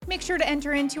sure to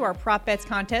enter into our Prop Bets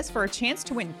contest for a chance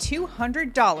to win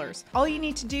 $200. All you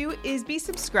need to do is be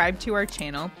subscribed to our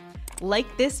channel,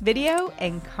 like this video,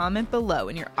 and comment below,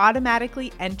 and you're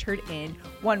automatically entered in.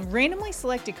 One randomly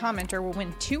selected commenter will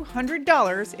win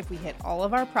 $200 if we hit all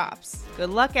of our props. Good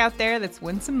luck out there. Let's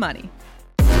win some money.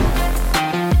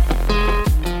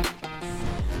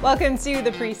 Welcome to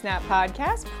the Pre-Snap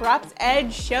Podcast, Props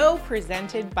Edge show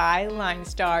presented by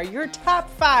LineStar, your top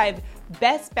 5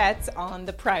 best bets on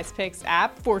the PrizePicks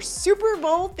app for Super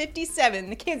Bowl 57,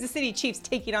 the Kansas City Chiefs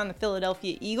taking on the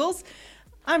Philadelphia Eagles.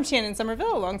 I'm Shannon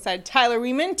Somerville alongside Tyler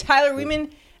Weeman. Tyler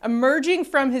Weeman emerging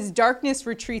from his darkness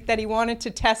retreat that he wanted to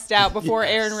test out before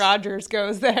Aaron Rodgers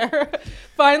goes there.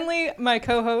 Finally, my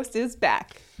co-host is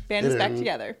back. Band is back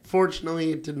together.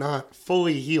 Fortunately, it did not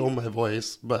fully heal my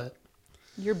voice, but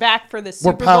you're back for the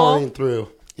Super Bowl. We're powering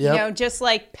through. Yep. You know, just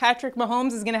like Patrick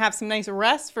Mahomes is going to have some nice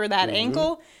rest for that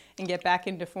ankle and get back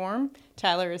into form,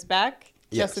 Tyler is back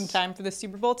just in time for the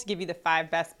Super Bowl to give you the 5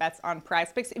 best bets on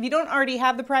PrizePicks. If you don't already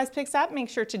have the PrizePicks app, make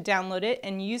sure to download it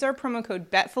and use our promo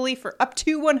code BETFULLY for up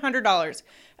to $100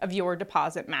 of your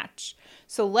deposit match.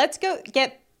 So let's go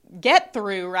get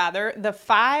through the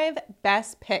 5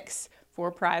 best picks for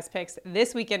PrizePicks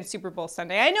this weekend, Super Bowl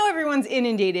Sunday. I know everyone's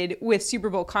inundated with Super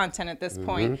Bowl content at this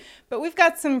point, but we've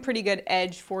got some pretty good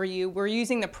edge for you. We're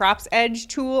using the Props Edge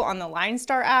tool on the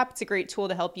LineStar app. It's a great tool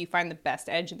to help you find the best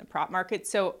edge in the prop market.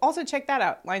 So also check that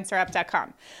out,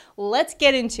 linestarapp.com. Let's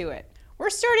get into it. We're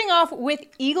starting off with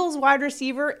Eagles wide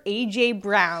receiver A.J.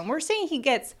 Brown. We're saying he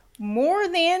gets more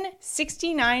than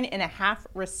 69.5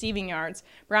 receiving yards.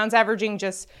 Brown's averaging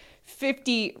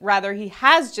he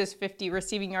has just 50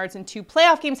 receiving yards in 2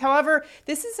 playoff games. However,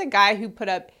 this is a guy who put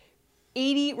up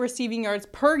 80 receiving yards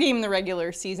per game in the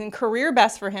regular season, career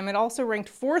best for him. It also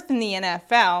ranked 4th in the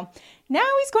NFL. Now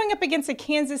he's going up against a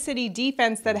Kansas City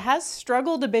defense that has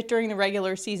struggled a bit during the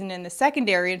regular season in the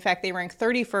secondary. In fact, they rank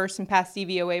 31st in pass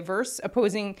DVOA versus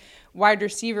opposing wide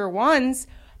receiver ones.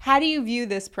 How do you view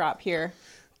this prop here?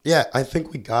 Yeah, I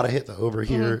think we got to hit the over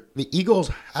here. The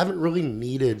Eagles haven't really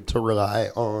needed to rely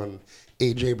on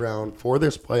A.J. Brown for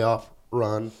this playoff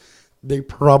run. They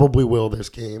probably will this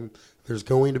game. There's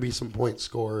going to be some points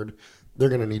scored. They're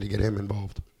going to need to get him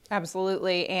involved.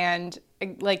 Absolutely. And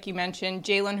like you mentioned,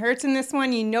 Jalen Hurts in this one,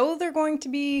 they're going to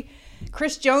be –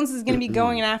 Chris Jones is going to be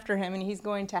going after him, and he's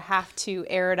going to have to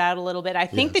air it out a little bit. I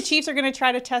think the Chiefs are going to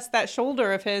try to test that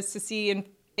shoulder of his to see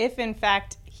if in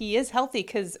fact, he is healthy,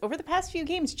 because over the past few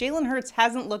games, Jalen Hurts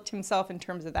hasn't looked himself in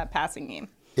terms of that passing game.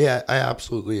 Yeah, I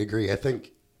absolutely agree. I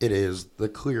think it is the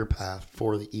clear path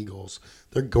for the Eagles.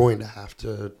 They're going to have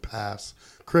to pass.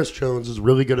 Chris Jones is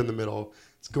really good in the middle.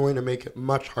 It's going to make it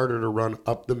much harder to run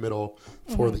up the middle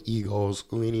for the Eagles,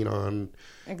 leaning on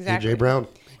A.J. Brown.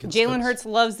 Jalen Hurts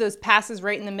loves those passes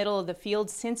right in the middle of the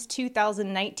field. Since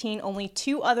 2019, only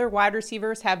 2 other wide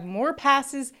receivers have more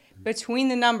passes between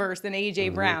the numbers than A.J.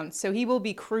 Brown. So he will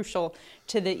be crucial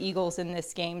to the Eagles in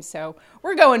this game. So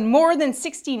we're going more than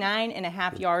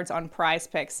 69.5 yards on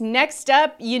PrizePicks. Next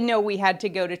up, we had to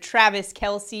go to Travis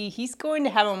Kelce. He's going to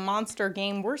have a monster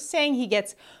game. We're saying he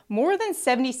gets more than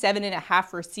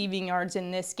 77.5 receiving yards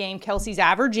in this game. Kelce's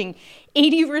averaging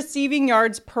 80 receiving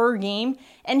yards per game,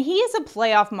 and he is a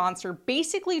playoff monster.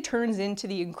 Basically turns into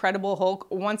the Incredible Hulk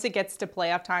once it gets to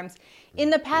playoff times. In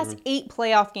the past 8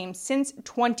 playoff games since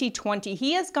 2020,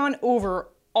 he has gone over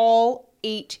all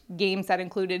 8 games. That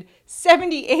included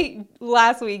 78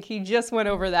 last week. He just went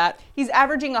over that. He's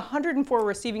averaging 104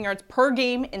 receiving yards per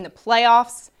game in the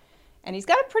playoffs. And he's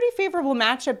got a pretty favorable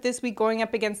matchup this week going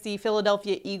up against the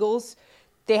Philadelphia Eagles.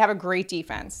 They have a great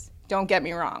defense. Don't get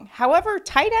me wrong. However,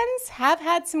 tight ends have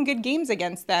had some good games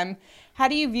against them. How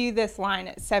do you view this line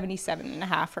at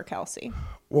 77.5 for Kelce?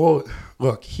 Well,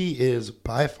 look, he is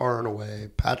by far and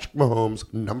away Patrick Mahomes'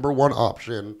 #1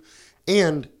 option.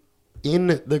 And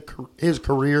in his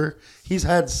career, he's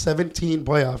had 17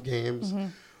 playoff games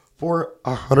for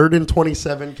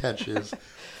 127 catches,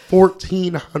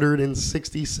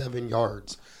 1,467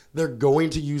 yards. They're going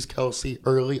to use Kelce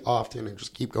early, often, and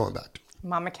just keep going back.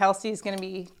 Mama Kelce is going to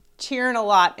be cheering a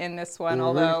lot in this one,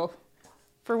 although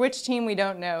for which team we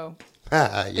don't know.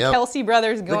 The Kelce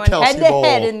brothers going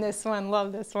head-to-head in this one.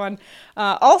 Love this one.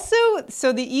 Also,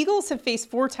 so the Eagles have faced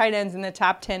 4 tight ends in the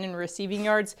top 10 in receiving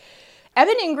yards.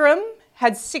 Evan Ingram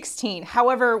had 16.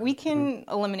 However, we can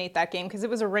eliminate that game because it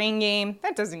was a rain game.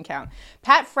 That doesn't count.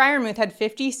 Pat Freiermuth had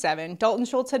 57. Dalton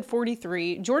Schultz had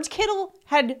 43. George Kittle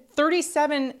had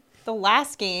 37 the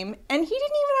last game, and he didn't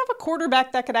even have a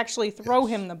quarterback that could actually throw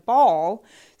him the ball.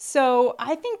 So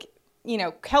I think,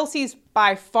 Kelce's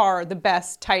by far the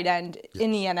best tight end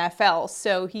in the NFL.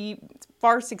 So he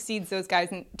far succeeds those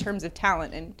guys in terms of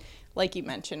talent. And like you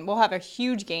mentioned, will have a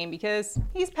huge game because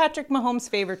he's Patrick Mahomes'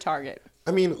 favorite target.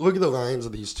 I mean, look at the lines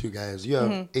of these two guys. You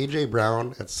have A.J.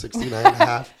 Brown at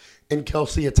 69.5 and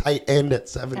Kelsey, a tight end, at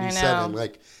 77.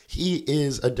 Like, he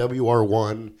is a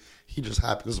WR1. He just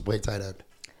happens to play tight end.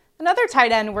 Another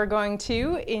tight end we're going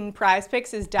to in Prize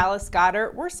Picks is Dallas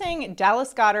Goedert. We're saying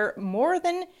Dallas Goedert more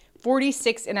than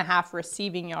 46.5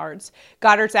 receiving yards.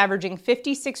 Goddard's averaging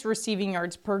 56 receiving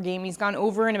yards per game. He's gone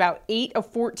over in about 8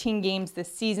 of 14 games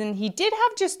this season. He did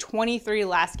have just 23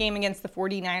 last game against the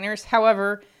 49ers.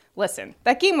 However, listen,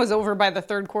 that game was over by the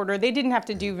third quarter. They didn't have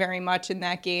to do very much in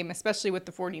that game, especially with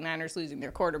the 49ers losing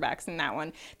their quarterbacks in that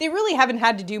one. They really haven't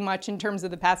had to do much in terms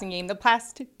of the passing game the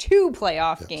past 2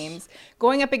 playoff games,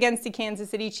 going up against the Kansas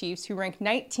City Chiefs, who rank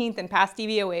 19th in pass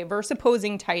DVOA versus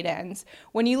opposing tight ends.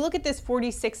 When you look at this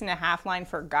 46.5 line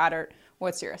for Goedert,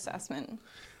 what's your assessment?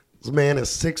 This man is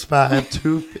 6'5",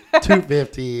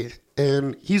 250,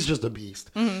 and he's just a beast.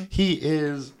 He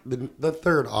is the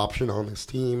third option on this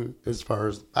team as far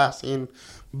as passing,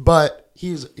 but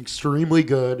he's extremely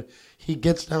good. He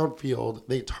gets downfield.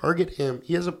 They target him.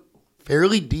 He has a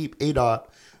fairly deep ADOT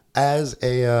as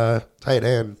a tight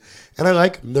end, and I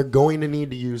like him. They're going to need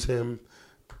to use him,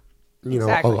 a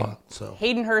lot. So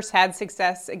Hayden Hurst had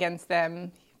success against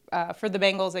them. For the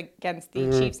Bengals against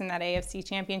the Chiefs in that AFC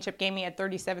Championship game. He had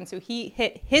 37, so he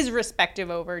hit his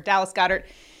respective over. Dallas Goedert,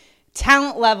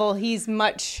 talent level, he's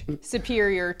much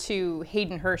superior to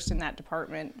Hayden Hurst in that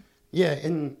department. Yeah,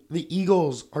 and the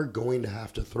Eagles are going to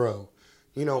have to throw.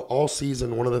 All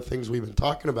season, one of the things we've been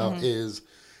talking about is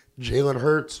Jalen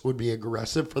Hurts would be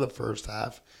aggressive for the first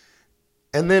half,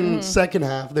 and then second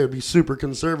half, they would be super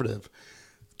conservative.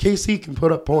 KC can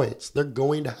put up points. They're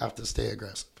going to have to stay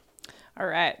aggressive. All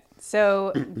right.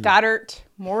 So Goedert,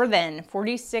 more than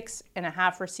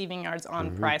 46.5 receiving yards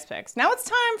on Prize Picks. Now it's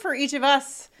time for each of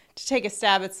us to take a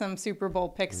stab at some Super Bowl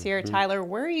picks here. Tyler,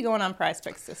 where are you going on Prize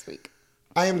Picks this week?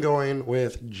 I am going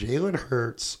with Jalen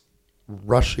Hurts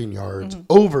rushing yards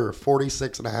over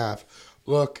 46.5.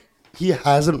 Look, he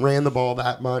hasn't ran the ball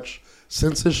that much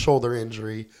since his shoulder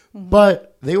injury,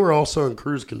 but they were also in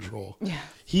cruise control. Yeah.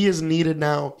 He is needed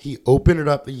now. He opened it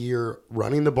up a year,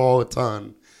 running the ball a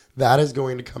ton. That is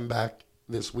going to come back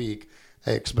this week.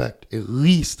 I expect at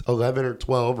least 11 or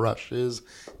 12 rushes.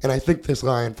 And I think this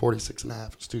line,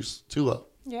 46.5, is too low.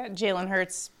 Yeah, Jalen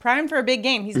Hurts, primed for a big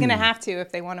game. He's going to have to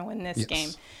if they want to win this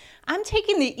game. I'm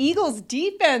taking the Eagles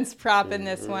defense prop in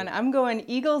this one. I'm going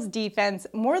Eagles defense,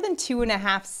 more than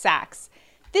 2.5 sacks.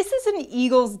 This is an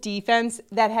Eagles defense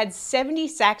that had 70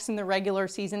 sacks in the regular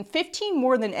season, 15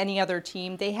 more than any other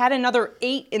team. They had another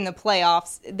 8 in the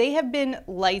playoffs. They have been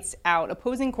lights out.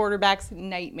 Opposing quarterbacks,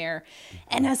 nightmare.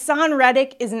 And Hassan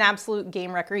Reddick is an absolute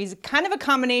game wrecker. He's kind of a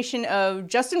combination of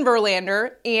Justin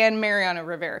Verlander and Mariano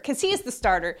Rivera, because he is the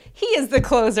starter. He is the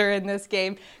closer in this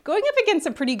game. Going up against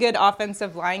a pretty good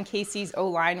offensive line, KC's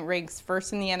O-line ranks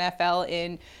first in the NFL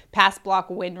in pass block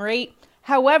win rate.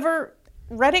 However,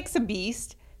 Reddick's a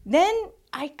beast. Then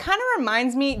it kind of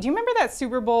reminds me, do you remember that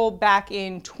Super Bowl back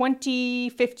in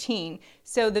 2015?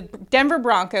 So the Denver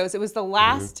Broncos, it was the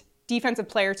last defensive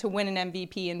player to win an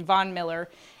MVP in Von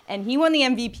Miller. And he won the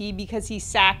MVP because he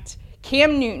sacked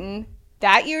Cam Newton,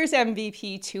 that year's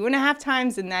MVP, 2.5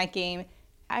 times in that game.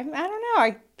 I don't know.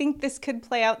 I think this could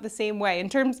play out the same way.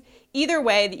 Either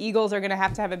way, the Eagles are going to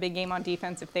have a big game on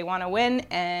defense if they want to win.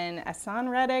 And Hassan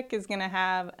Reddick is going to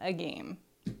have a game.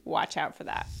 Watch out for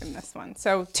that in this one.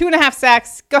 So 2.5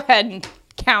 sacks. Go ahead and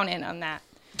count in on that.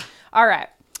 All right.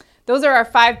 Those are our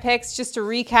 5 picks. Just to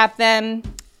recap them.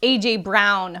 A.J.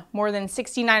 Brown, more than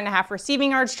 69.5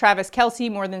 receiving yards. Travis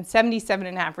Kelce, more than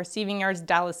 77.5 receiving yards.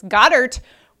 Dallas Goedert,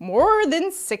 more than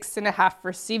 6.5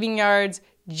 receiving yards.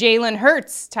 Jalen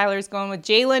Hurts. Tyler's going with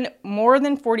Jalen, more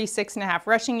than 46.5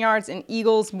 rushing yards. And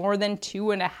Eagles, more than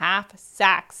 2.5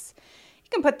 sacks.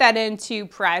 You can put that into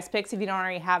Prize Picks. If you don't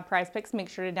already have Prize Picks, make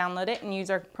sure to download it and use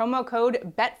our promo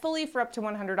code BETFULLY for up to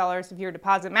 $100 of your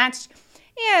deposit matched.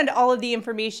 And all of the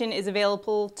information is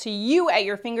available to you at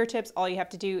your fingertips. All you have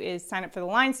to do is sign up for the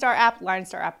LineStar app,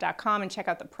 linestarapp.com, and check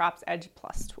out the Props Edge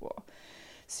Plus tool.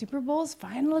 Super Bowl's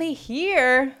finally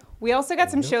here. We also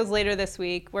got some shows later this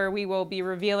week where we will be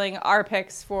revealing our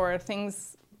picks for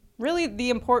things, really the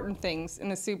important things in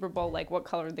the Super Bowl, like what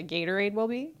color the Gatorade will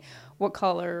be, what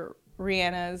color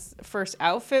Rihanna's first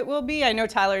outfit will be. I know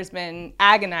Tyler's been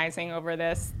agonizing over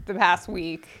this the past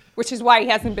week, which is why he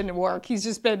hasn't been to work. He's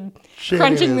just been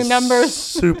crunching the numbers.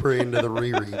 Super into the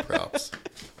Riri props.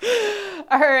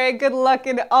 All right, good luck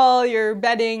in all your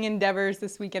betting endeavors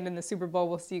this weekend in the Super Bowl.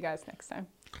 We'll see you guys next time.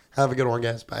 Have a good one,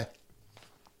 guys. Bye.